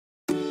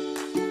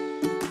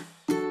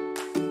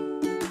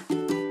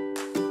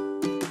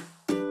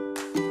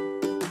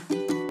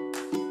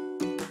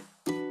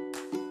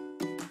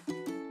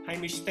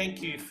Hamish,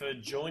 thank you for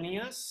joining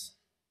us.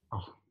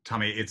 Oh,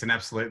 Tommy, it's an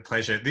absolute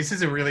pleasure. This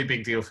is a really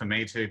big deal for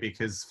me too,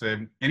 because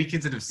for any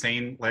kids that have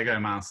seen Lego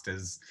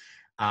Masters,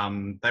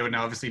 they would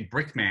know obviously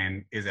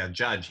Brickman is our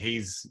judge.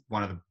 He's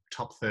one of the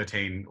top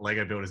 13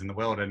 Lego builders in the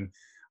world, and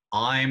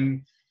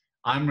I'm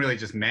really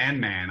just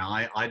man.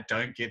 I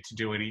don't get to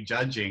do any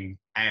judging,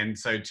 and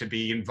so to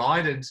be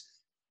invited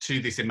to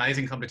this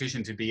amazing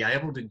competition, to be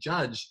able to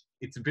judge,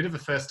 it's a bit of a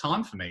first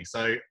time for me.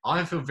 So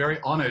I feel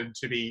very honoured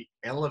to be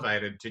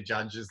elevated to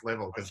judge's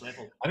level, because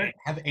I don't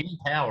have any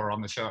power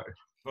on the show.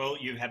 Well,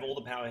 you have all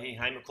the power here,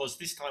 Haim. Of course,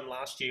 this time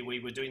last year we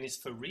were doing this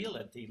for real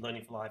at the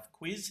Learning for Life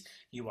quiz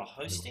you were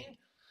hosting.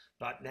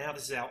 But now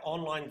this is our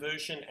online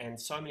version, and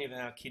so many of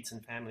our kids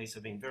and families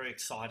have been very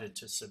excited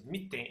to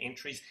submit their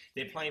entries.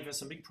 They're playing for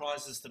some big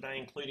prizes today,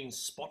 including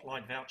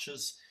spotlight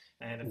vouchers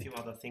and a few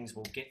other things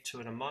we'll get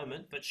to in a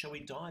moment. But shall we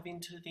dive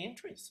into the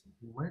entries?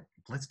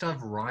 Let's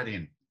dive right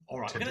in. All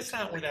right, we're going to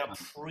start with our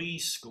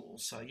preschool.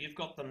 So you've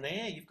got them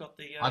there. You've got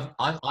the.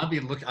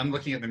 I'm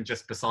looking at them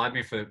just beside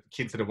me for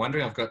kids that are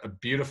wondering. I've got a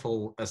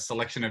beautiful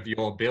selection of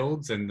your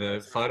builds and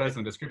the photos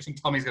and the description.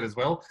 Tommy's got as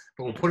well,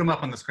 but we'll put them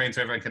up on the screen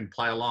so everyone can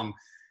play along.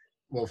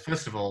 Well,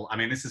 first of all, I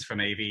mean, this is from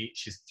Evie.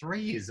 She's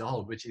 3 years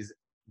old,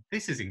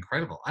 this is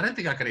incredible. I don't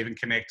think I could even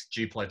connect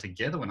Duplo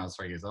together when I was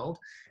 3 years old.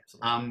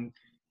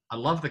 I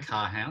love the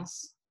car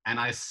house, and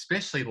I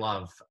especially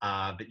love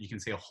that you can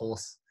see a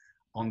horse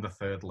on the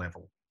 3rd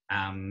level.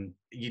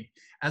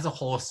 As a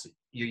horse,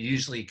 you're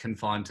usually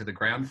confined to the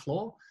ground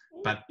floor,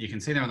 but you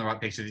can see there on the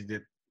right picture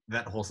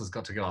that horse has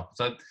got to go up.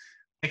 So,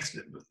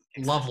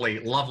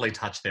 lovely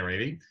touch there,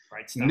 Evie.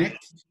 Great stuff.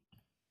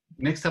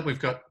 Next up, we've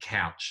got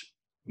couch.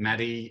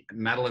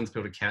 Madeline's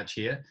built a couch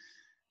here.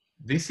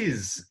 This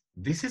is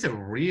a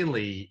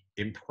really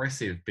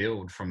impressive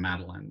build from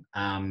Madeline.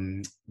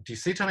 Do you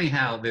see, Tommy,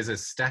 how there's a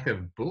stack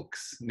of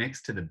books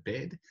next to the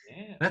bed?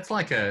 Yeah. That's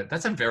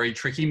a very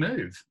tricky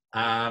move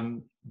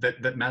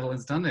that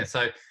Madeline's done there.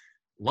 So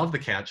love the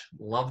couch,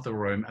 love the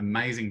room,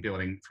 amazing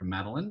building from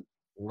Madeline.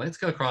 Let's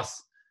go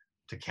across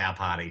to Cow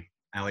Party.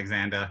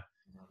 Alexander,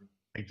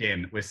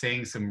 again, we're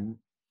seeing some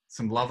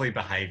lovely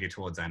behaviour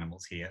towards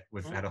animals here.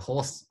 We've had a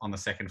horse on the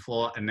 2nd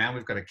floor, and now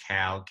we've got a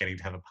cow getting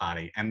to have a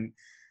party. And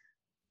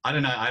I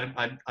don't know,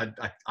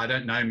 I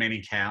don't know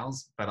many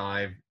cows, but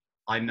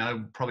I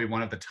know probably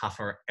one of the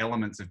tougher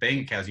elements of being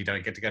a cow is you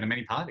don't get to go to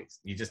many parties.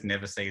 You just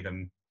never see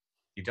them.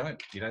 You don't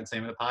see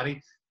them at a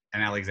party.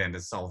 And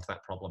Alexander's solved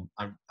that problem.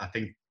 I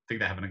think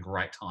they're having a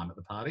great time at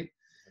the party.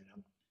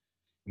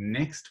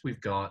 Next, we've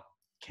got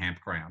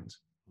campground.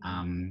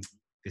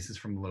 This is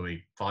from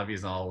Louis, 5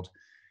 years old.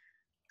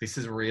 This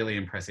is really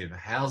impressive.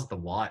 How's the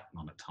white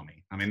on it,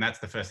 Tommy? I mean, that's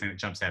the first thing that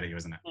jumps out at you,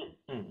 isn't it?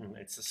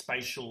 It's the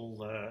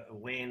spatial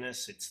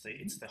awareness. It's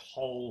the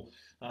whole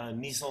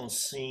mise en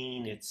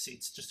scene. It's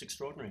just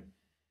extraordinary.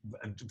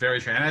 Very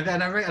true,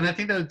 and I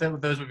think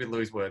those would be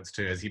Louis' words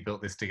too, as he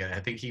built this together. I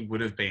think he would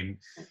have been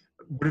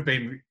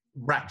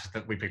rapt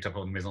that we picked up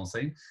on mise en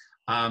scene.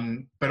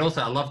 But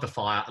also, I love the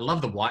fire. I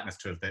love the whiteness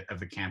too of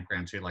the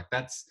campground too. Like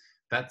that's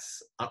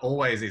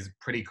always is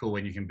pretty cool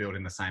when you can build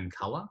in the same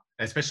color,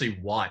 especially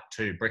white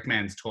too.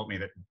 Brickman's taught me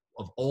that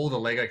of all the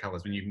Lego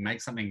colors, when you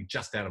make something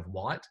just out of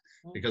white,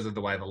 because of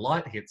the way the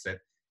light hits it,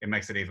 it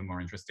makes it even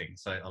more interesting.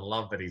 So I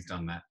love that he's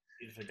done that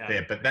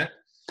there. But that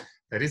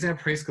is our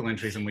preschool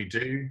entries, and we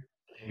do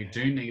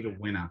need a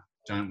winner,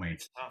 don't we?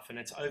 It's tough, and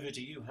it's over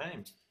to you,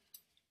 Haim.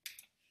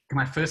 Can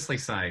I firstly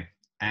say,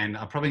 and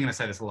I'm probably going to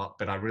say this a lot,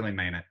 but I really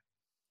mean it,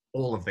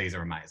 all of these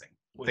are amazing.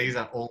 These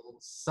are all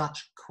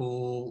such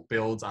cool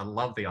builds. I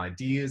love the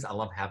ideas. I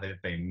love how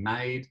they've been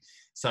made.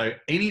 So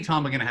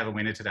anytime we're going to have a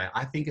winner today,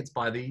 I think it's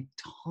by the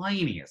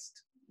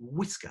tiniest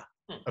whisker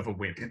of a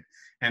win.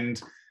 And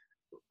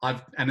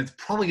it's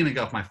probably going to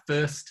go off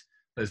those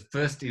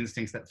first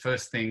instincts, that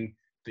first thing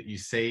that you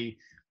see.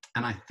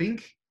 And I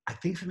think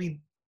for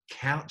me,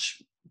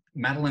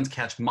 Madeline's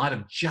couch might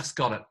have just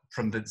got it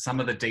from some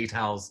of the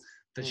details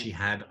that she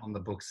had on the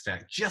book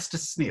stack, just a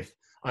sniff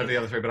over the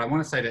other three. But I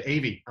want to say to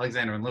Evie,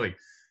 Alexander and Louis,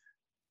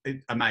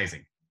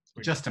 amazing.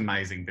 Just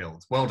amazing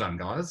builds. Well done,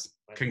 guys.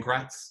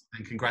 Congrats,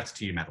 and congrats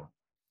to you, Madeline.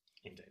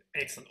 Indeed.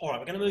 Excellent. All right,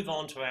 we're going to move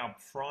on to our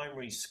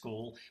primary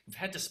school. We've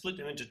had to split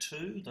them into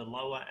two, the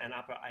lower and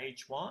upper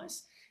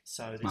age-wise.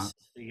 So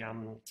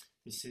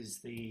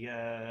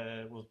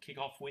we'll kick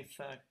off with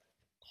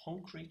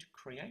Concrete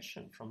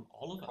Creation from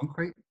Oliver.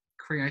 Concrete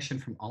Creation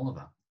from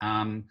Oliver.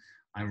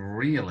 I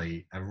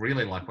really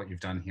like what you've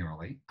done here,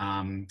 Ollie.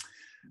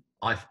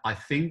 I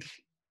think,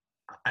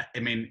 I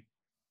mean,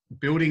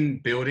 building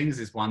buildings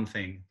is one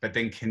thing, but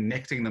then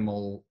connecting them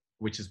all,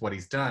 which is what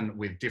he's done,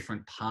 with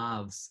different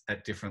paths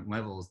at different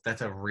levels,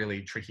 that's a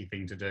really tricky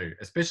thing to do.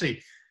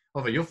 Especially,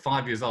 Oliver, you're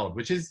 5 years old,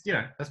 which is,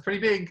 that's pretty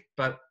big,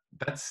 but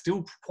that's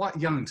still quite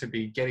young to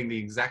be getting the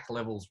exact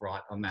levels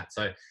right on that.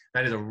 So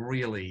that is a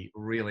really,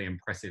 really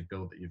impressive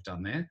build that you've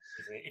done there.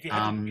 If you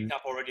haven't picked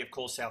up already, of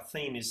course, our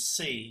theme is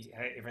C.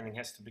 Everything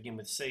has to begin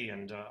with C,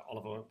 and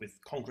Oliver went with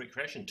Concrete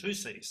Creation, 2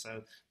 C's.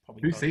 So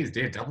probably 2 C's,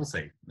 double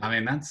C. I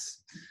mean,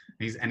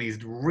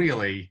 he's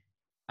really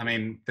I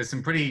mean, there's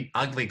some pretty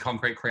ugly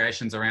concrete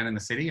creations around in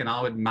the city, and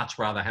I would much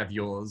rather have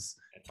yours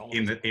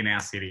in our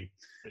city,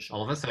 Sure.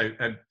 Oliver. So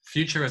a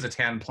future as a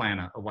town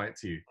planner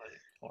awaits you.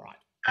 All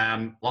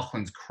right.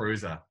 Lachlan's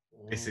Cruiser.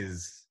 This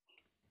is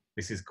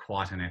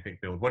quite an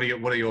epic build. What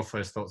are your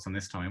first thoughts on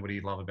this, Tommy? What do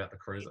you love about the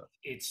Cruiser?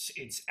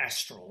 It's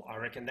astral. I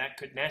reckon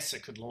NASA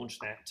could launch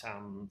that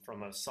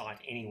from a site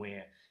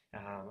anywhere.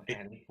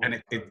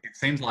 It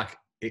seems like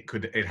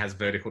it has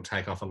vertical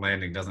takeoff and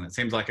landing, doesn't it? It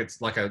seems like it's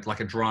like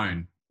a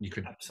drone. You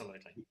could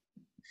absolutely.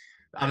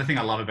 The other thing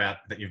I love about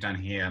that you've done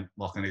here,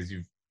 Lachlan, is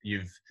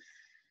you've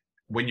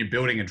when you're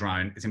building a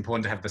drone, it's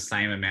important to have the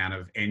same amount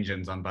of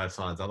engines on both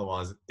sides,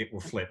 otherwise it will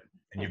flip.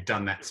 And you've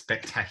done that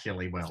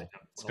spectacularly well.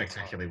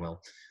 Spectacularly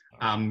well.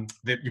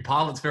 Your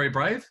pilot's very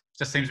brave.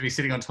 Just seems to be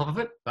sitting on top of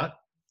it, but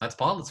that's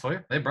pilots for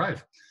you. They're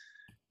brave.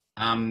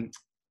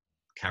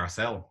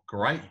 Carousel,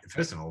 great.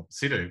 First of all,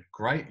 Sidhu,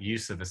 great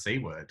use of a C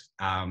word.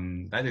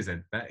 That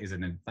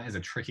is a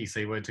tricky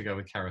C word to go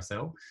with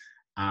carousel.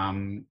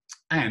 And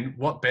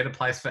what better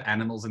place for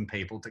animals and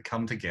people to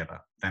come together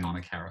than on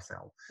a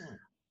carousel?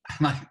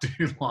 And I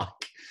do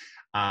like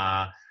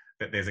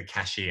that there's a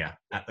cashier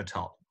at the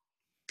top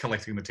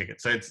collecting the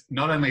tickets. So it's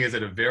not only is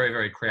it a very,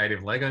 very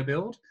creative Lego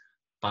build,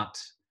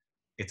 but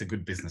it's a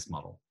good business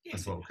model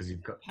as well, because it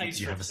pays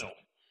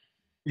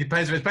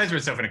for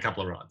itself in a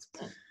couple of rides.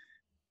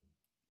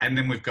 And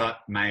then we've got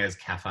Maya's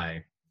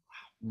Cafe.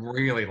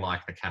 Really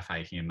like the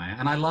cafe here, Maya.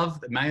 And I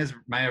love that Maya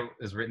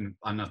has written,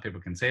 I don't know if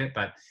people can see it,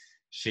 but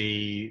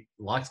she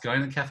likes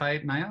going to the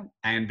cafe, Maya.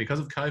 And because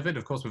of COVID,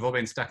 of course, we've all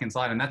been stuck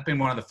inside. And that's been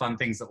one of the fun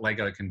things that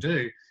Lego can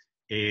do,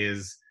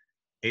 is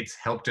it's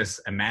helped us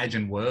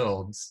imagine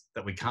worlds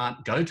that we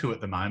can't go to at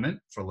the moment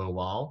for a little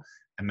while.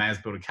 And Maya's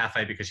built a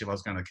cafe because she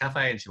loves going to the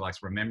cafe and she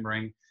likes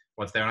remembering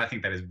what's there. And I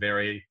think that is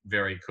very,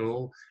 very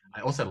cool.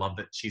 I also love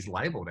that she's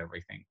labelled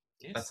everything.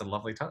 Yes. That's a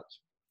lovely touch.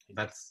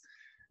 That's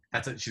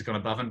it. She's gone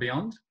above and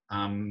beyond.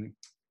 I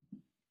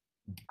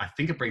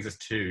think it brings us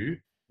to,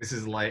 this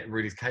is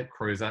Rudy's Cape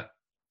Cruiser,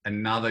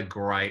 another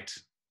great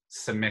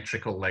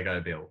symmetrical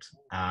Lego build.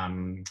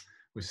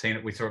 We saw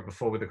it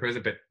before with the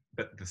Cruiser, but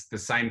the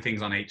same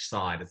things on each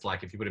side. It's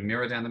like if you put a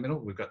mirror down the middle,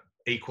 we've got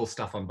equal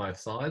stuff on both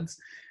sides.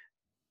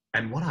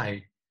 And what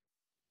I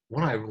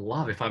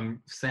love,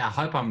 I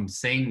hope I'm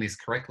seeing this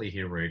correctly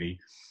here, Rudy,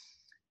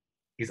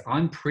 is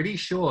I'm pretty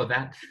sure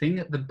that thing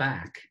at the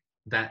back,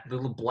 that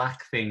little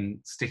black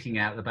thing sticking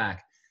out the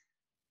back,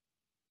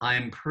 I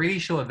am pretty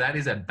sure that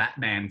is a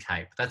Batman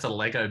cape. That's a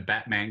Lego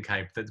Batman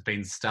cape that's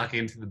been stuck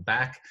into the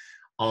back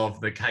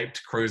of the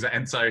caped Cruiser.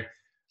 And so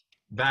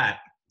that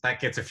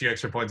gets a few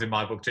extra points in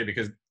my book too,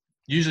 because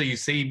usually you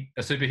see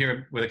a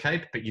superhero with a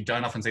cape, but you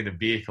don't often see the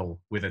vehicle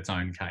with its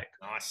own cape.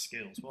 Nice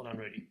skills. Well done,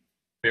 Rudy.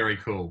 Very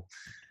cool.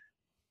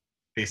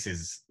 This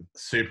is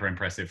super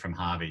impressive from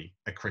Harvey,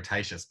 a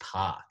Cretaceous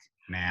park.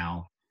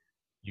 Now,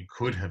 you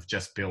could have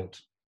just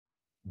built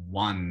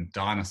one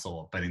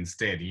dinosaur, but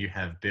instead you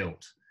have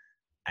built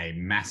a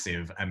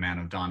massive amount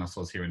of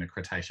dinosaurs here in the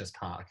Cretaceous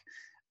park.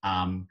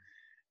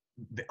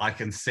 I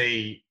can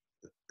see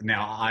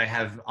now. Harvey,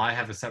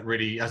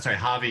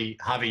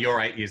 you're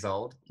 8 years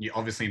old. You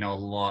obviously know a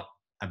lot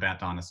about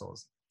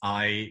dinosaurs.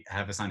 I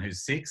have a son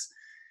who's 6,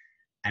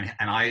 and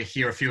I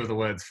hear a few of the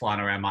words flying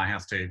around my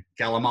house too.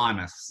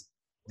 Gallimimus,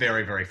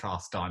 very, very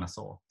fast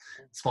dinosaur.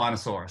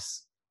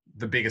 Spinosaurus,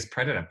 the biggest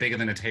predator, bigger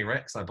than a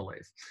T-Rex, I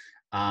believe.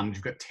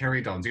 You've got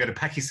pterodons. You've got a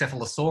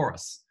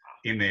Pachycephalosaurus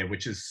in there,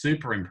 which is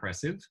super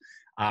impressive.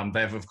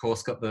 They've of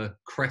course got the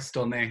crest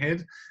on their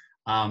head.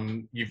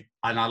 And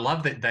I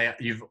love that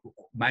you've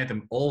made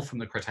them all from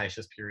the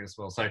Cretaceous period as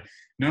well. So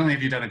not only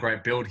have you done a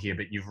great build here,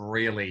 but you've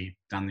really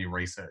done the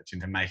research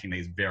into making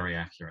these very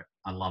accurate.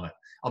 I love it.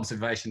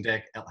 Observation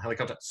deck,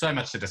 helicopter, so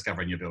much to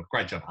discover in your build.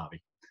 Great job,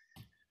 Harvey.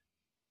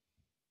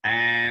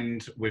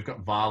 And we've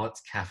got Violet's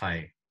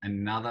Cafe,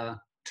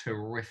 another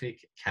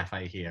terrific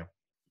cafe here.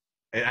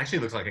 It actually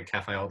looks like a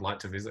cafe I would like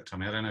to visit,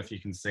 Tommy. I don't know if you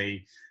can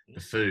see the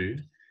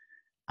food.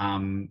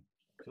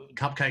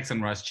 Cupcakes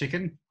and roast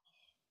chicken,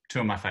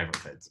 two of my favourite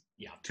foods.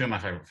 Yeah. Two of my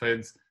favourite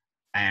foods.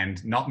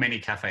 And not many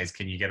cafes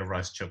can you get a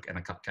roast chook and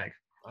a cupcake.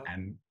 Oh.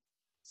 And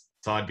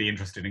so I'd be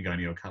interested in going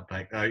to your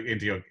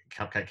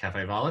cupcake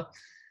cafe, Violet.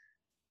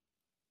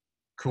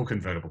 Cool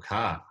convertible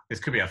car. This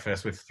could be our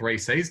first with 3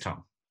 Cs,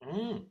 Tom.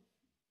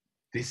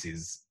 This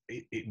is,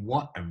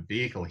 what a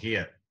vehicle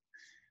here.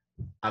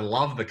 I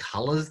love the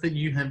colours that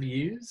you have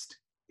used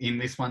in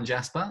this one,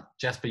 Jasper.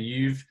 Jasper,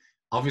 you've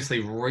obviously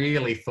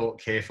really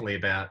thought carefully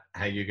about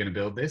how you're going to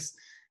build this.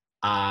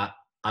 I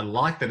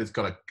like that it's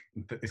got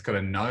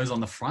a nose on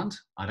the front.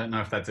 I don't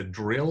know if that's a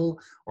drill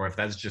or if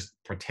that's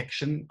just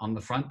protection on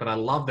the front, but I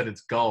love that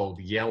it's gold,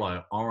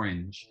 yellow,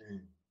 orange.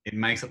 It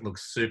makes it look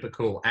super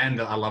cool.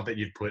 And I love that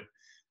you've put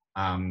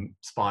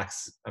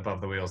spikes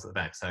above the wheels at the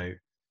back. So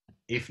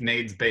if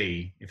needs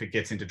be, if it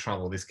gets into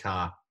trouble, this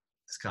car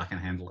can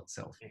handle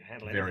itself.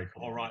 Very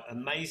cool. All right,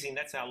 amazing.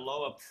 That's our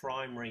lower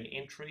primary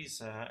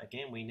entries.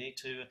 Again, we need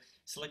to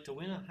select a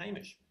winner.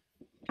 Hamish.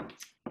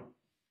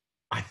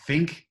 I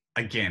think,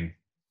 again,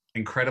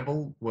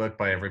 incredible work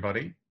by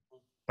everybody.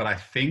 But I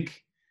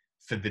think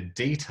for the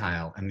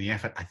detail and the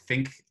effort, I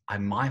think I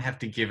might have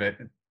to give it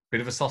a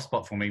bit of a soft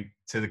spot for me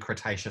to the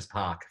Cretaceous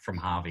Park from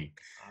Harvey.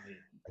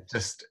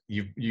 Just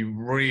you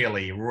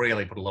really,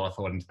 really put a lot of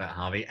thought into that,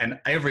 Harvey, and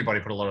everybody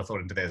put a lot of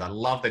thought into theirs. I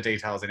love the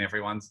details in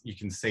everyone's. You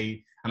can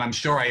see, and I'm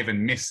sure I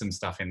even missed some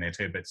stuff in there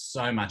too, but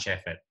so much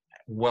effort.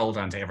 Well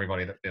done to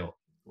everybody that built.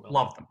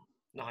 Love them.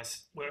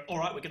 Nice. All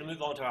right, we're going to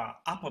move on to our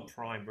upper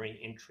primary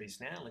entries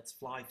now. Let's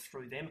fly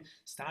through them,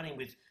 starting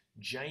with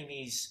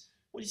Jamie's,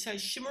 what do you say,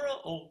 Chimera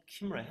or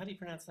Chimera? How do you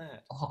pronounce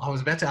that? Oh, I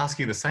was about to ask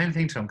you the same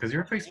thing, Tom, because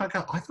you're a pretty smart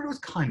guy. I thought it was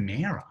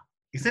Chimera.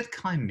 Is it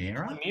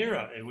Chimera?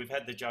 Chimera. We've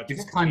had the judges.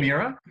 Is it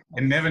Chimera?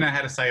 I never know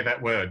how to say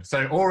that word.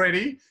 So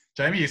already,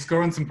 Jamie, you're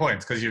scoring some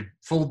points because you've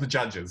fooled the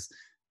judges.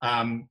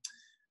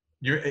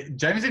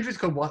 Jamie's interest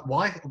called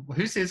why?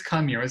 Who says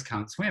chimeras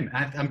can't swim?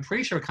 I'm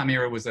pretty sure a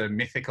chimera was a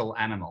mythical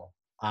animal.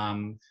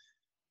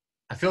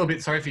 I feel a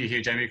bit sorry for you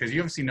here, Jamie, because you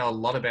obviously know a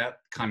lot about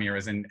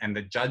chimeras, and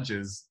the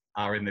judges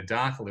are in the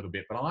dark a little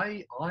bit. But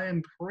I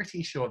am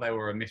pretty sure they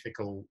were a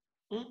mythical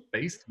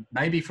beast,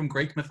 maybe from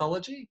Greek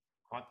mythology.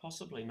 Quite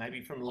possibly, maybe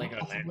from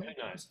Legoland. Who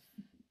knows?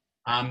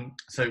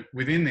 So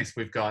within this,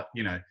 we've got,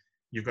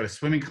 you've got a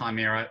swimming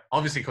chimera,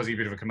 obviously causing a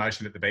bit of a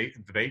commotion at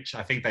the beach.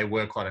 I think they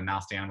were quite a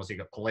nasty animal. So you've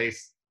got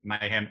police,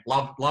 mayhem.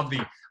 I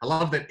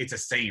love that it's a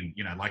scene,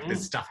 like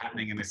there's stuff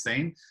happening in this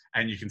scene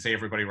and you can see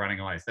everybody running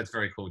away. So that's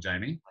very cool,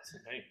 Jamie. That's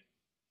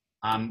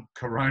indeed.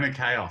 Corona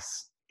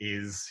Chaos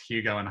is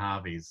Hugo and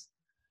Harvey's.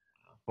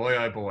 Boy,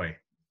 oh boy.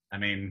 I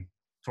mean,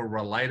 for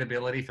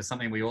relatability, for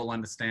something we all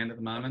understand at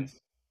the moment,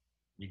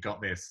 you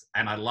got this.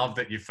 And I love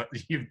that you've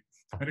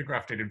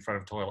photographed it in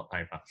front of toilet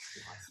paper.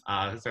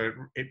 So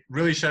it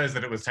really shows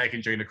that it was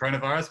taken during the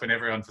coronavirus when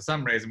everyone, for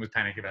some reason, was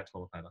panicking about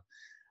toilet paper.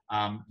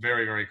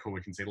 Very, very cool.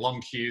 We can see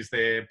long queues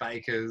there,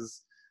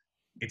 bakers.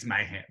 It's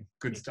mayhem.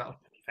 Good stuff.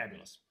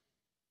 Fabulous.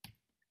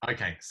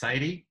 Okay,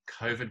 Sadie,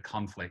 COVID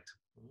conflict.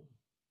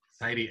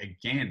 Sadie,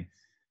 again,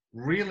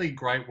 really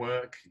great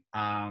work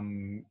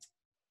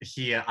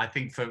here. I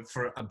think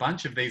for a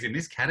bunch of these in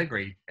this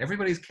category,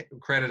 everybody's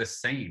created a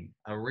scene,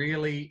 a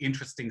really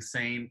interesting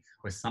scene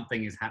where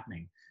something is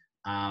happening.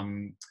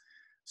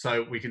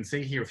 So we can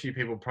see here a few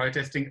people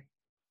protesting.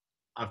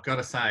 I've got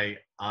to say,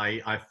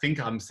 I think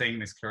I'm seeing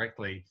this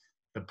correctly.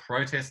 The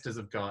protesters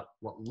have got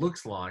what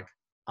looks like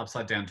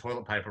upside down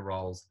toilet paper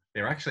rolls.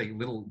 They're actually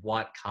little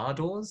white car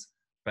doors,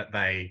 but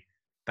they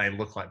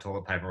look like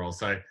toilet paper rolls.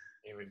 So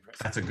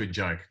that's a good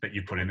joke that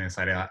you put in there,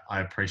 Sadie. I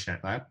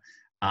appreciate that.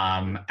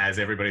 As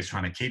everybody's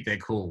trying to keep their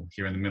cool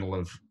here in the middle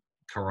of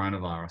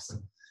coronavirus.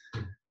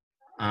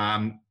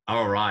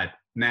 All right.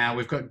 Now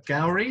we've got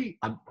Gowrie.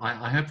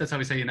 I hope that's how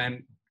we say your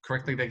name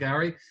correctly there,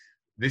 Gowrie.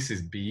 This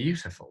is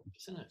beautiful.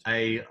 Isn't it?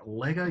 A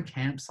Lego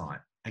campsite.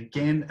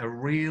 Again, a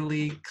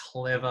really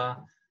clever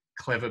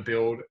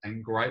build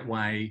and great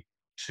way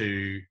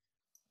to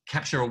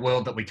capture a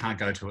world that we can't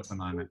go to at the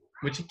moment.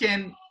 Which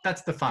again, that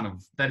is the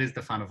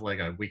fun of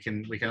Lego. We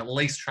can at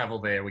least travel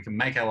there. We can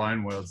make our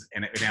own worlds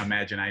and in our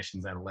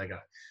imaginations out of Lego.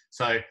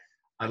 So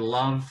I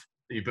love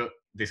that you built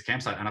this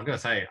campsite, and I've got to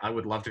say, I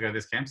would love to go to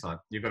this campsite.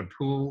 You've got a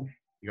pool,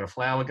 you've got a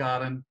flower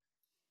garden.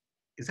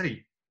 It's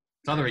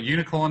either a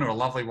unicorn or a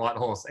lovely white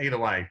horse. Either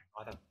way,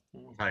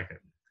 we'll take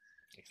it.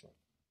 Excellent.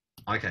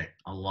 Okay,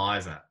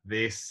 Eliza,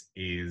 this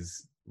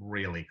is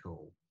really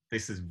cool.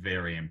 This is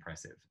very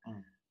impressive.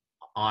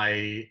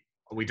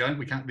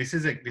 This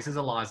is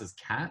Eliza's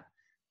cat.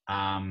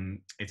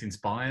 It's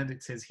inspired,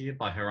 it says here,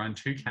 by her own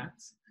two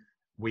cats.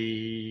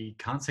 We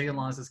can't see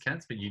Eliza's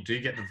cats, but you do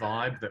get the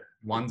vibe that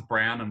one's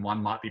brown and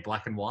one might be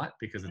black and white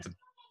because it's a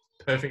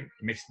perfect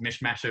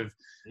mishmash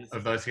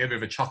of those together. We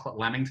have a chocolate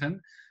Lamington.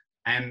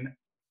 And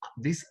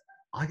this,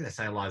 I gotta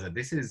say, Eliza,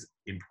 this is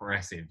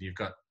impressive. You've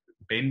got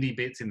bendy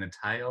bits in the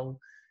tail.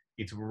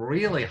 It's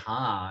really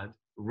hard.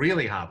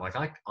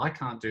 Like I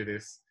can't do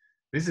this.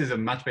 This is a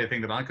much better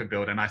thing that I could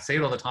build. And I see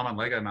it all the time on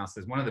Lego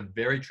Masters. One of the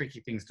very tricky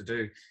things to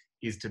do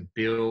is to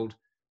build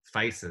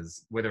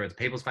faces, whether it's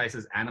people's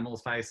faces,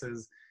 animals'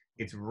 faces.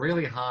 It's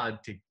really hard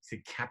to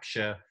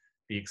capture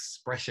the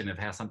expression of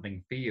how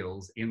something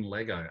feels in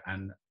Lego.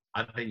 And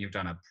I think you've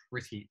done a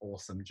pretty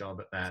awesome job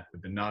at that.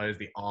 With the nose,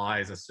 the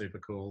eyes are super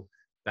cool.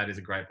 That is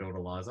a great build,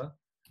 Eliza.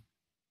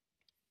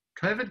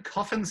 COVID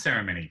coffin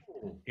ceremony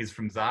is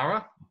from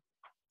Zara.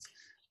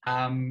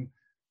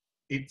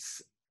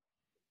 It's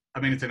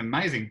an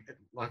amazing,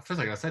 like, first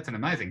I gotta say, it's an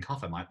amazing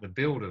coffin. Like the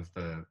build of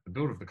the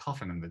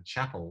coffin and the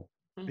chapel.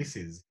 This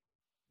is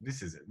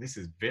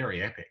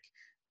very epic.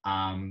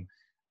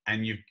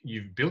 And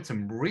you've built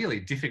some really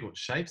difficult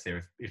shapes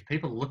there. If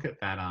people look at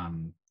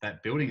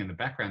that building in the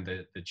background,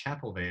 the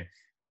chapel there,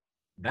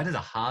 that is a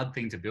hard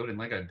thing to build in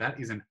Lego. That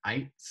is an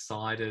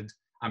 8-sided.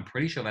 I'm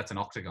pretty sure that's an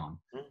octagon,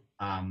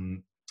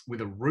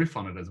 with a roof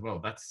on it as well.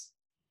 That's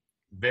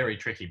very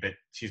tricky. But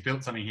she's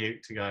built something here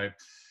to go.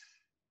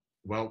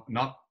 Well,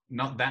 not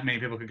that many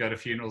people could go to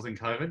funerals in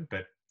COVID,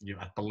 but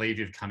I believe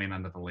you've come in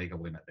under the legal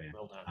limit there.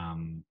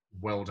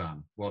 Well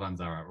done. Well done,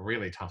 Zara.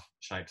 Really tough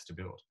shapes to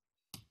build.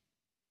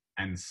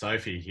 And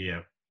Sophie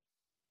here,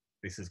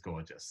 This is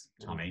gorgeous,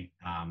 Mm. Tommy.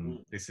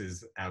 This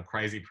is our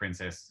crazy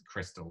princess,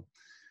 Crystal.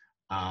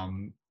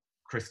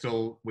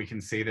 Crystal, we can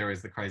see there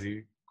is the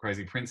crazy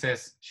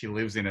princess. She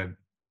lives in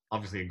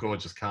obviously a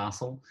gorgeous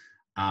castle.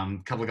 A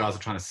couple of guys are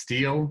trying to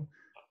steal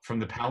from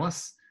the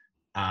palace,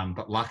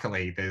 but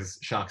luckily there's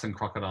sharks and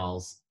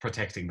crocodiles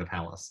protecting the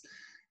palace.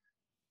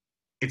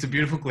 It's a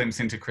beautiful glimpse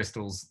into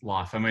Crystal's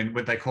life. I mean,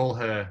 would they call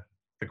her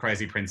the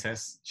crazy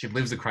princess? She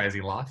lives a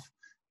crazy life.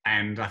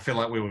 And I feel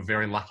like we were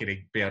very lucky to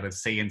be able to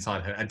see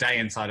a day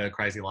inside her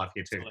crazy life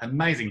here too.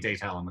 Amazing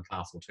detail on the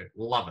castle too.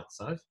 Love it,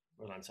 Soph.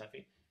 Well done,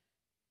 Sophie.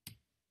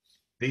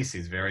 This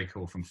is very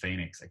cool from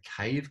Phoenix, a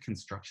cave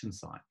construction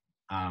site.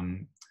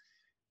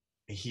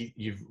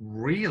 You've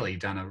really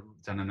done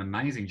an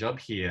amazing job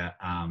here,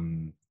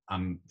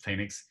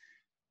 Phoenix.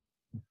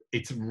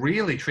 It's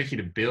really tricky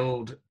to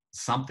build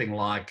something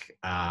like,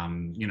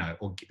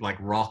 or like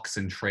rocks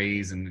and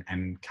trees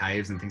and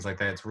caves and things like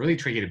that. It's really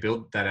tricky to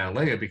build that out of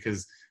Lego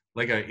because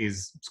Lego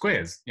is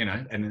squares,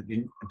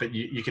 but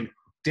you can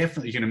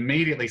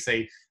immediately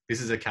see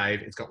this is a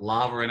cave. It's got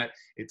lava in it.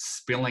 It's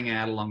spilling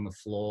out along the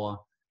floor.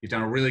 You've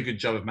done a really good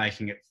job of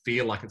making it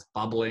feel like it's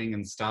bubbling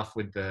and stuff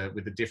with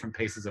the different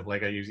pieces of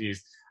Lego you've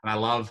used. And I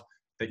love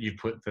that you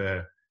put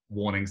the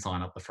warning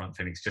sign up the front,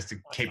 Phoenix, just to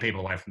keep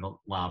people away from the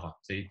lava.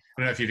 So I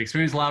don't know if you've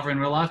experienced lava in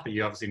real life, but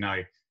you obviously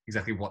know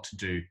exactly what to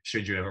do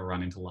should you ever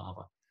run into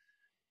lava.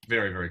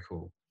 Very, very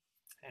cool.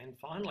 And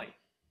finally,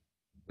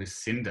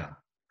 Lucinda,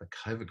 the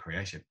Cova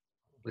creation.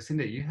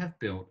 Lucinda, you have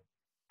built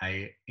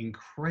an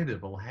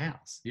incredible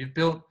house.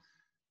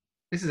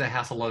 This is a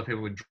house a lot of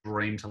people would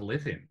dream to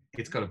live in.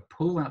 It's got a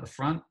pool out the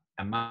front,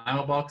 a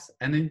mailbox,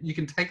 and then you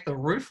can take the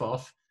roof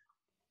off,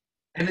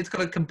 and it's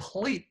got a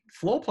complete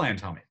floor plan,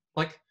 Tommy.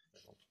 Like,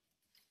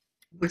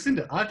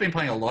 Lucinda, I've been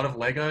playing a lot of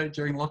Lego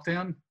during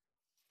lockdown.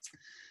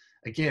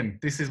 Again,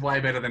 this is way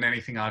better than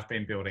anything I've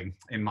been building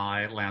in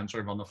my lounge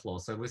room on the floor.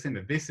 So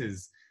Lucinda, this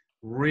is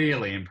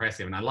really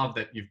impressive. And I love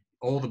that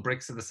all the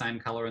bricks are the same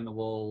color in the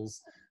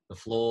walls, the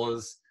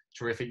floors,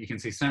 terrific. You can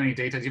see so many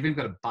details. You've even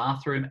got a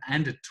bathroom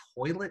and a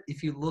toilet.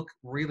 If you look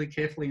really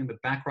carefully in the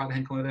back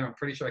right-hand corner there, I'm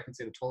pretty sure I can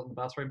see the toilet in the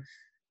bathroom.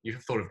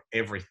 You've thought of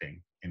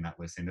everything in that,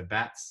 Lucinda.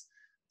 That's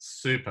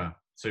super,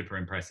 super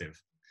impressive.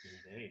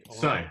 Indeed.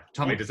 So,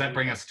 Tommy, does that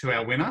bring us to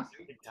our winner?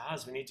 It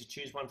does. We need to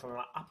choose one from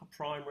our upper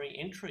primary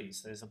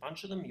entries. There's a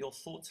bunch of them. Your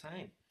thoughts,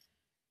 hey?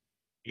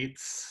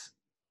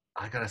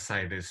 I gotta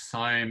say,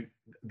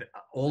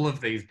 all of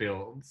these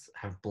builds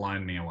have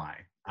blown me away.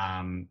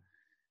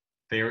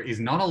 There is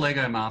not a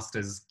Lego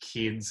Masters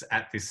Kids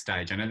at this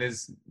stage. I know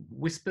there's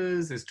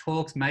whispers, there's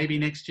talks, maybe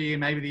next year,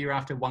 maybe the year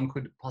after, one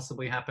could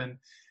possibly happen.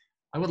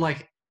 I would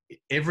like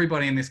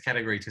everybody in this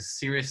category to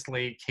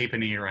seriously keep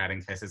an ear out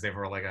in case there's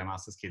ever a Lego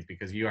Masters Kids,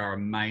 because you are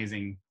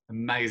amazing,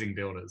 amazing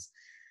builders.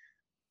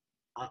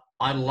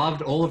 I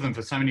loved all of them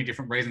for so many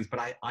different reasons, but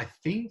I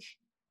think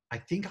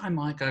I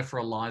might go for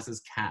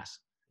Eliza's cat.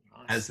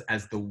 Nice.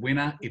 as the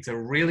winner. It's a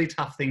really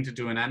tough thing to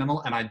do an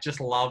animal, and I just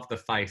love the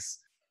face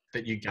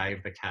that you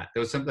gave the cat.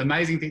 There was some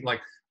amazing things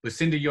like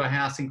Lucinda, your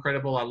house,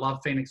 incredible. I love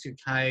Phoenix, your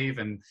cave,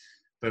 and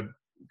the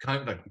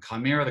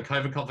Chimera, the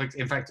COVID conflict.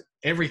 In fact,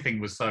 everything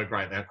was so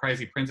great. Our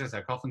crazy princess,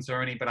 our coffin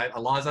ceremony. But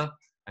Eliza,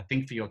 I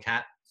think for your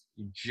cat,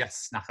 you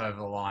just snuck over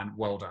the line.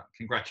 Well done.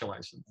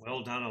 Congratulations.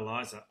 Well done,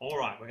 Eliza. All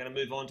right, we're going to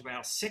move on to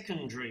our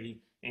secondary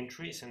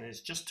entries, and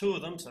there's just two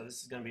of them, so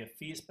this is going to be a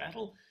fierce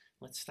battle.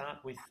 Let's start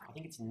with, I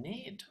think it's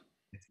Ned.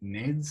 It's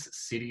Ned's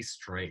City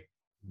Street.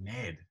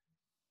 Ned,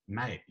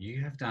 mate,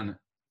 you've done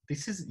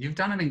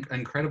an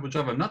incredible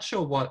job. I'm not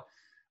sure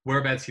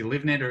whereabouts you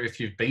live, Ned, or if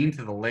you've been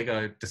to the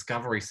Lego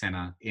Discovery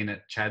Centre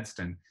at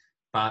Chadstone,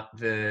 but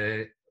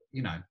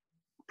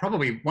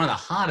probably one of the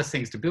hardest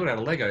things to build out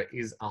of Lego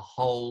is a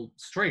whole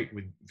street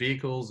with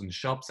vehicles and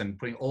shops and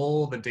putting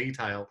all the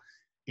detail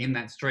in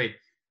that street.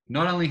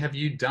 Not only have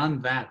you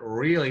done that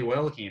really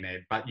well here,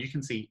 Ned, but you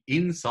can see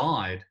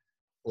inside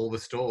all the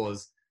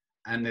stores,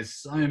 and there's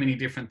so many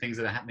different things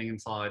that are happening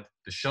inside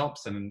the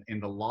shops and in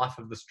the life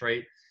of the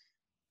street.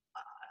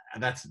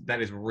 That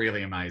is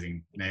really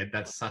amazing, Ned.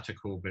 That's such a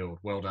cool build.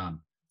 Well done.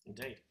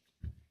 Indeed.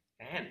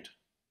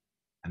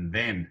 And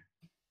then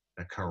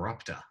the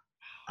Corruptor.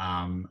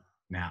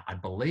 Now, I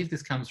believe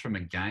this comes from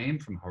a game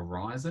from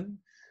Horizon.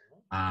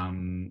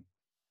 I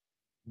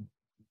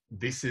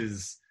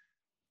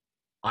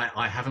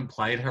haven't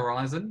played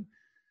Horizon.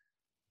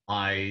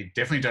 I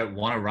definitely don't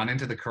want to run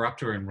into the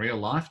Corruptor in real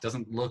life.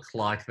 Doesn't look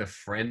like the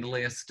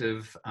friendliest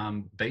of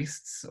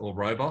beasts or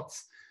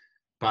robots.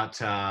 But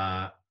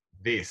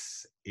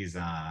this is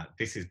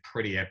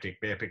pretty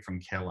epic from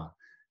Keller.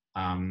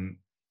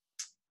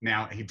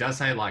 Now, he does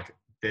say like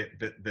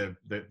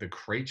the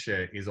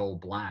creature is all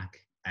black,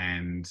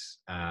 and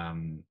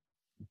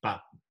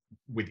but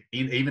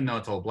even though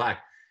it's all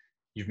black,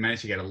 you've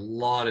managed to get a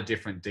lot of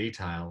different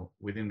detail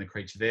within the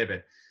creature there.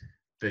 But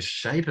the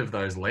shape of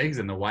those legs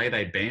and the way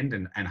they bend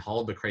and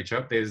hold the creature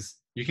up,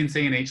 you can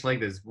see in each leg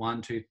there's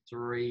 1, 2,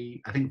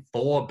 3, I think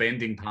 4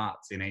 bending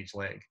parts in each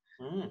leg.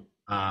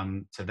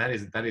 So that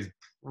is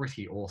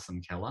pretty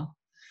awesome, Keller.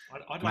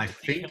 I'd And I like to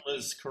see think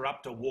Hitler's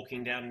corruptor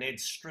walking down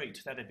Ned's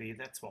street.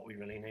 That's what we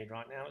really need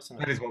right now, isn't it?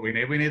 that is what we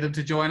need. We need them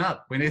to join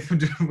up. We need them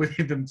to, we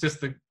need them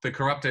just the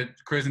corrupted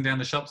cruising down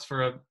the shops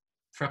for a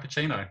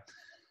frappuccino.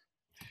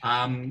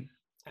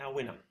 Our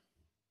winner.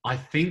 I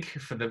think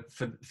for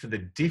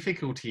the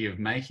difficulty of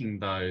making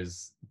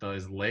those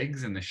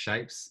legs and the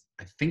shapes,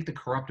 I think the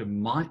corruptor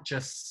might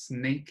just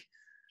sneak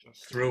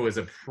through as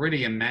a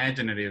pretty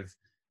imaginative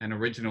and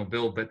original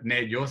build. But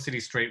Ned, your city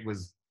street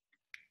was,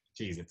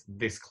 geez, it's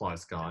this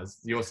close, guys.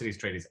 Your city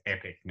street is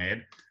epic,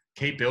 Ned.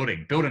 Keep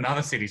building. Build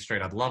another city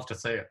street. I'd love to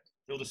see it.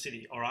 Build a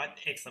city. All right,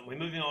 excellent. We're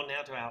moving on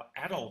now to our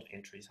adult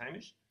entries,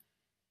 Hamish.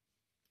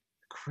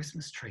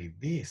 Christmas tree,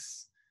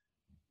 this.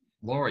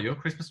 Laura, your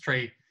Christmas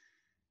tree,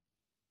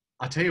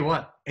 I tell you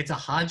what, it's a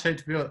hard shape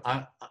to build.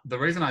 The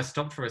reason I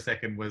stopped for a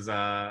second was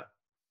I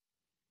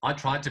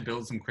tried to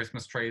build some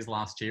Christmas trees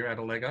last year out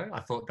of Lego. I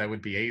thought they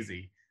would be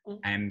easy,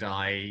 and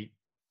I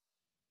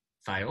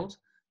failed.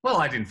 Well,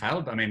 I didn't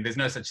fail, but I mean, there's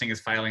no such thing as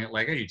failing at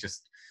Lego.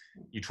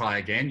 You try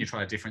again, you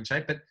try a different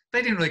shape, but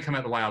they didn't really come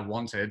out the way I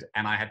wanted,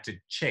 and I had to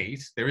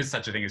cheat. There is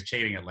such a thing as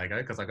cheating at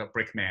Lego, because I got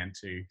Brickman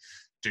to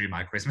do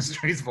my Christmas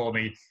trees for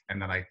me, and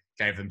then I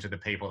gave them to the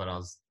people that I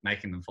was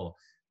making them for.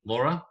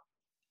 Laura,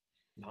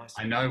 nice.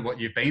 I know what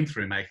you've been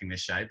through making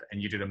this shape,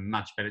 and you did a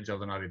much better job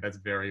than I did. That's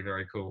very,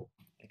 very cool.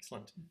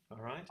 Excellent. All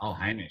right. Oh,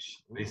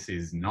 Hamish, this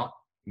is not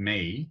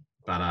me,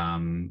 but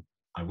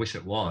I wish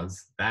it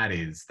was. That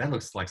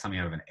looks like something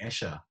out of an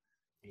Escher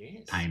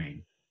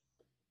painting.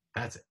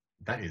 That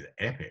is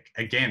epic.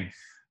 Again,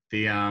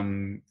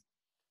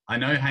 I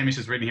know Hamish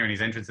has written here in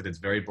his entrance that it's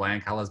very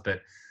bland colours,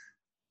 but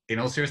in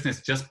all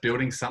seriousness, just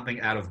building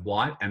something out of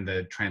white and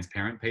the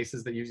transparent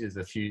pieces that you use, there's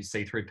a few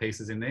see-through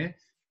pieces in there.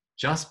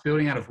 Just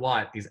building out of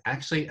white is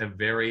actually a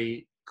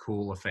very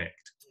cool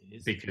effect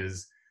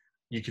because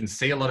you can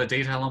see a lot of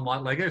detail on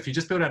white Lego. If you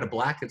just build out of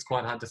black, it's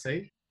quite hard to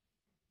see.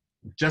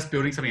 Just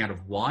building something out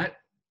of white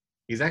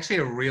is actually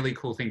a really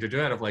cool thing to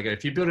do out of Lego.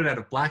 If you build it out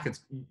of black,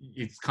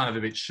 it's kind of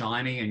a bit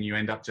shiny and you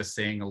end up just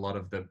seeing a lot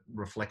of the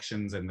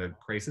reflections and the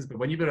creases. But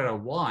when you build it out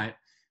of white,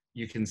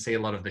 you can see a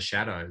lot of the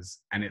shadows,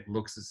 and it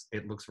looks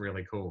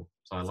really cool.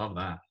 So I love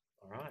that.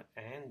 All right,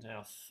 and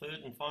our third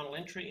and final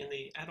entry in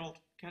the adult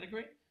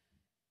category.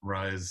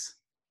 Rose,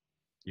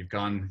 you've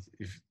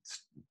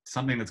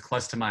something that's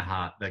close to my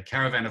heart. The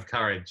Caravan of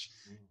Courage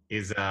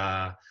is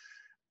a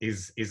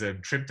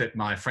trip that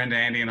my friend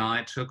Andy and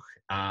I took.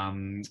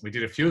 We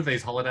did a few of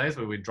these holidays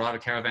where we'd drive a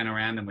caravan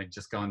around and we'd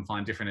just go and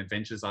find different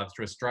adventures either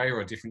through Australia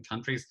or different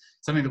countries.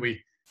 Something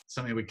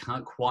we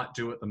can't quite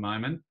do at the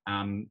moment,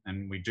 and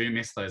we do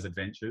miss those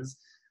adventures.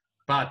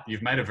 But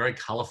you've made a very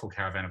colourful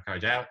Caravan of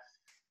Courage. Our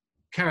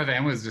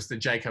caravan was just a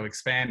Jayco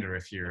expander,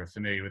 if you're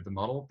familiar with the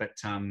model, but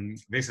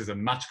this is a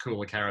much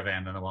cooler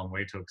caravan than the one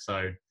we took.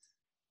 So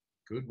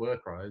good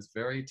work, Rose.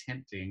 Very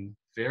tempting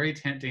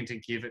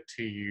to give it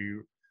to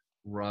you,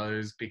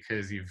 Rose,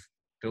 because you've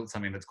built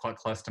something that's quite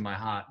close to my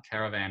heart,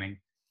 caravanning.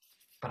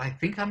 But I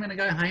think I'm going to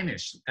go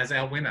Hamish as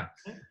our winner.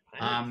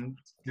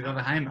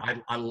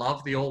 I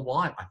love the all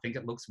white. I think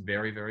it looks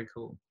very, very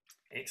cool.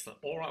 Excellent.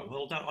 All right,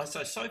 well done.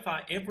 So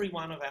far, every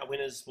one of our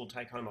winners will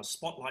take home a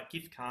Spotlight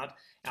gift card.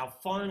 Our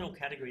final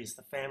category is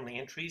the family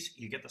entries.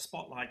 You get the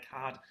Spotlight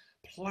card,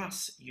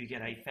 plus you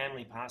get a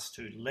family pass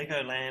to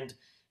LEGOLAND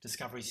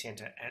Discovery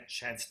Centre at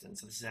Chadstone.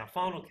 So this is our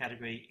final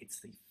category. It's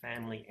the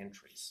family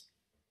entries.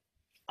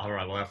 All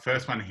right, well, our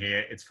first one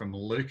here, it's from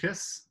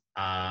Lucas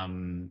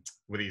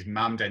with his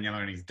mum, Daniela,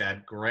 and his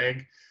dad,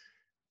 Greg.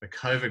 The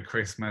COVID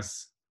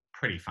Christmas,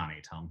 pretty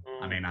funny, Tom.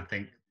 I mean, I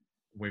think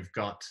we've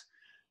got...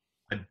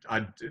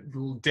 I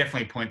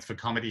definitely points for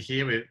comedy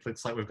here. It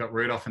looks like we've got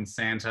Rudolph and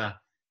Santa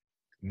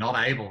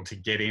not able to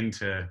get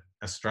into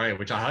Australia,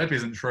 which I hope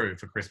isn't true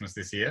for Christmas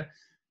this year.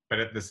 But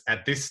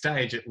at this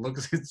stage, it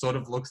sort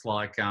of looks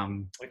like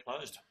we're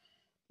closed.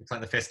 Looks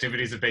like the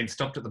festivities have been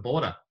stopped at the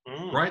border.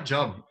 Great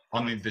job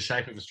on the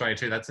shape of Australia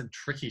too. That's a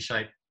tricky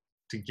shape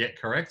to get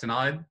correct, and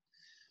I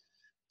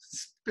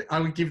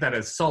would give that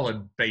a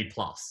solid B+.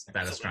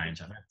 That Australian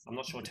shape. I'm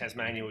not sure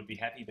Tasmania would be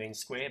happy being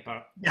square,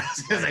 but yeah, I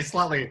was going to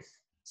say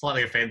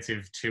slightly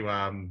offensive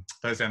to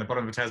those down the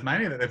bottom of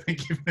Tasmania that they've been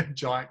given a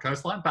giant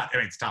coastline. But I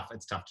mean, it's tough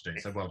to do,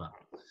 so well done.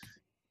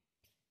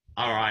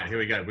 All right, here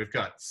we go. We've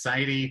got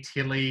Sadie,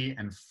 Tilly,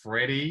 and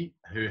Freddie,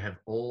 who have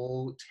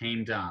all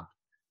teamed up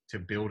to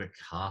build a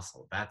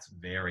castle. That's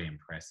very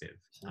impressive.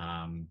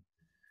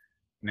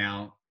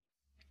 Now,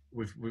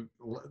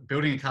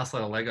 building a castle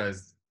out of Lego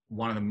is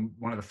one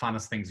of the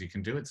funnest things you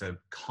can do. It's a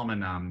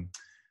common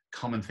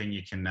thing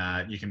you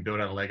can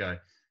build out of Lego,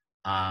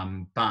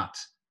 but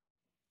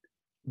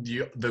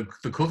the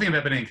cool thing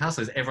about building a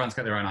castle is everyone's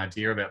got their own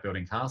idea about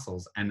building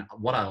castles. And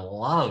what I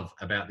love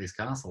about this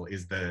castle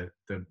is the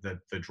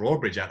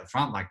drawbridge out the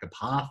front, like the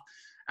path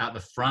out the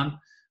front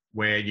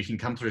where you can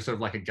come through sort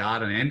of like a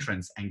garden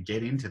entrance and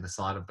get into the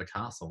side of the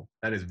castle.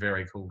 That is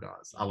very cool,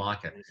 guys. I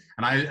like it.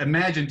 And I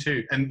imagine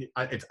too, and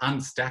it's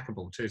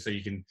unstackable too, so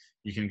you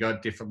can go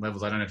at different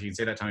levels. I don't know if you can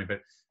see that, Tommy, but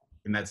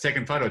in that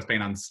second photo, it's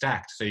been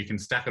unstacked. So you can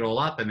stack it all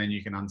up and then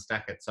you can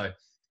unstack it. So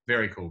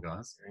very cool,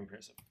 guys. Very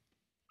impressive.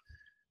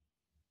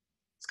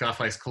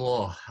 Scarface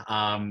Claw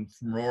from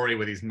Rory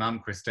with his mum,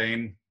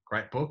 Christine.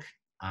 Great book.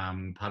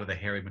 Part of the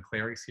Harry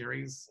McClary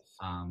series.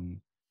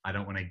 I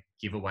don't want to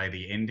give away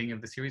the ending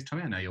of the series,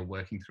 Tommy. I know you're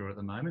working through it at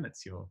the moment.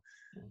 It's your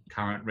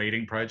current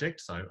reading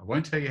project. So I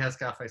won't tell you how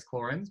Scarface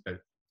Claw ends, but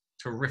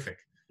terrific.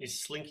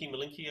 Is Slinky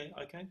Malinky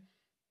okay?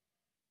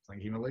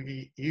 Slinky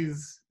Malinky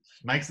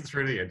makes it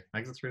through the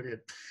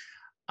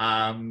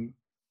end.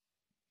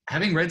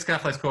 Having read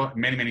Scarface Claw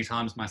many, many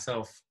times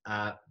myself,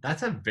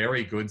 that's a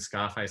very good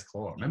Scarface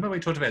Claw. Remember we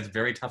talked about it's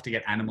very tough to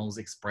get animals'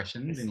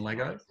 expressions in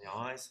Lego? The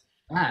eyes.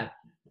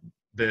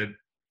 The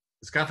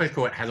Scarface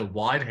Claw has a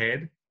wide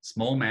head,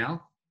 small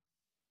mouth,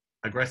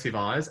 aggressive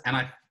eyes,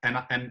 and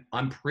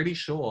I'm pretty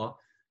sure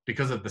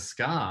because of the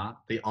scar,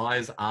 the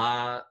eyes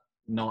are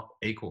not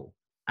equal.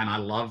 And I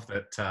love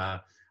that.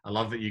 I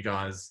love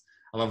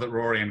that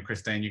Rory and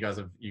Christine, you guys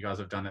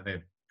have done it.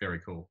 They're very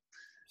cool.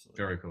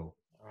 Absolutely. Very cool.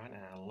 All right,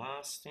 our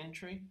last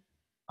entry.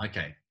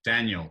 Okay,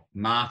 Daniel,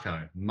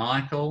 Marco,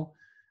 Michael,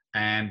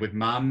 and with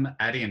Mum,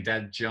 Addie, and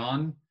Dad,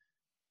 John.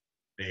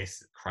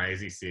 This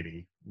crazy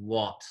city.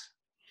 What?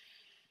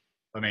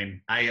 I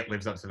mean, it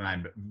lives up to the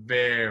name, but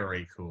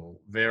very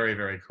cool. Very,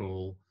 very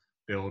cool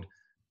build.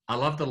 I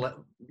love the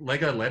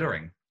Lego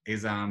lettering.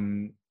 It's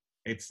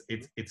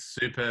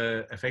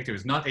super effective.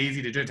 It's not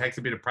easy to do. It takes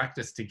a bit of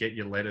practice to get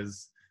your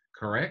letters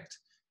correct,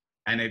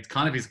 and it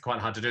kind of is quite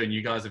hard to do. And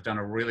you guys have done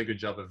a really good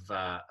job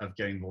of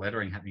getting the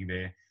lettering happening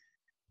there.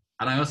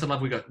 And I also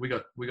love we got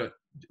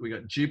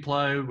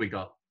Duplo. We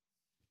got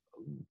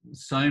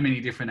so many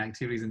different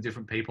activities and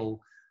different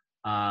people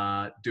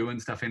doing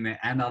stuff in there,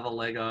 and other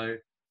Lego.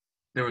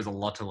 There was a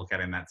lot to look at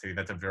in that city.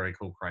 That's a very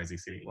cool, crazy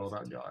city. Well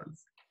done,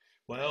 guys.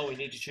 Well, we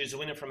need to choose a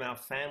winner from our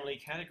family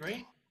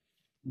category.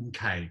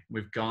 Okay,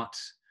 we've got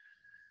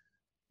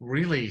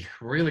really,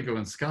 really good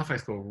one.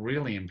 Scarface Claw,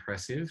 really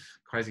impressive.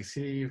 Crazy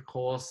City, of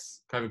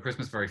course. COVID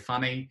Christmas, very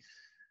funny.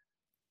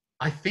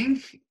 I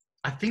think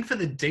for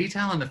the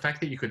detail and the fact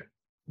that you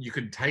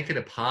could take it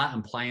apart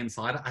and play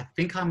inside it, I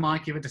think I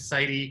might give it to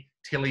Sadie,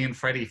 Tilly, and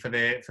Freddie for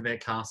their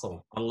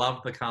castle. I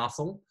love the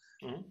castle.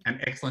 An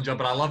excellent job,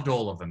 but I loved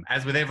all of them.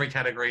 As with every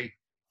category,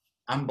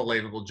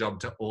 unbelievable job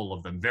to all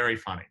of them. Very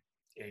funny.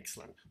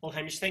 Excellent. Well,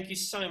 Hamish, thank you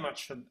so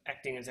much for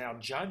acting as our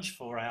judge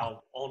for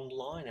our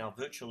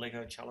virtual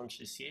Lego challenge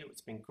this year. It's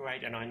been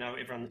great, and I know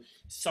everyone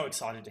is so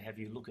excited to have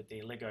you look at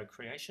their Lego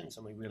creations,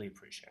 and we really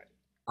appreciate it.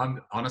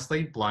 I'm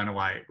honestly blown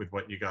away with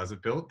what you guys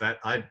have built. That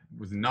I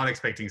was not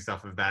expecting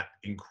stuff of that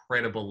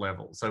incredible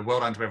level. So well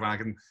done to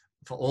everyone.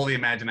 For all the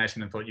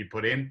imagination and thought you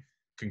put in,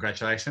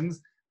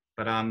 congratulations.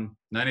 But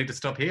no need to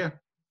stop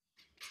here.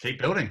 Keep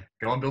building.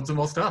 Go and build some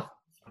more stuff.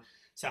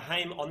 So,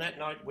 Haim, on that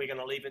note, we're going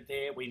to leave it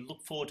there. We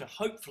look forward to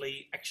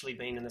hopefully actually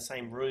being in the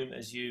same room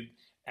as you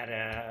at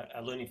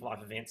a Learning for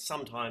Life event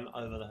sometime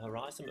over the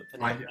horizon. But for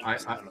now, thank you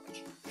so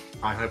much.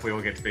 I hope we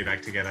all get to be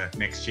back together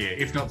next year,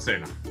 if not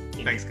sooner.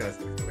 Thanks, guys.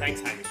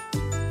 Thanks, Hamish.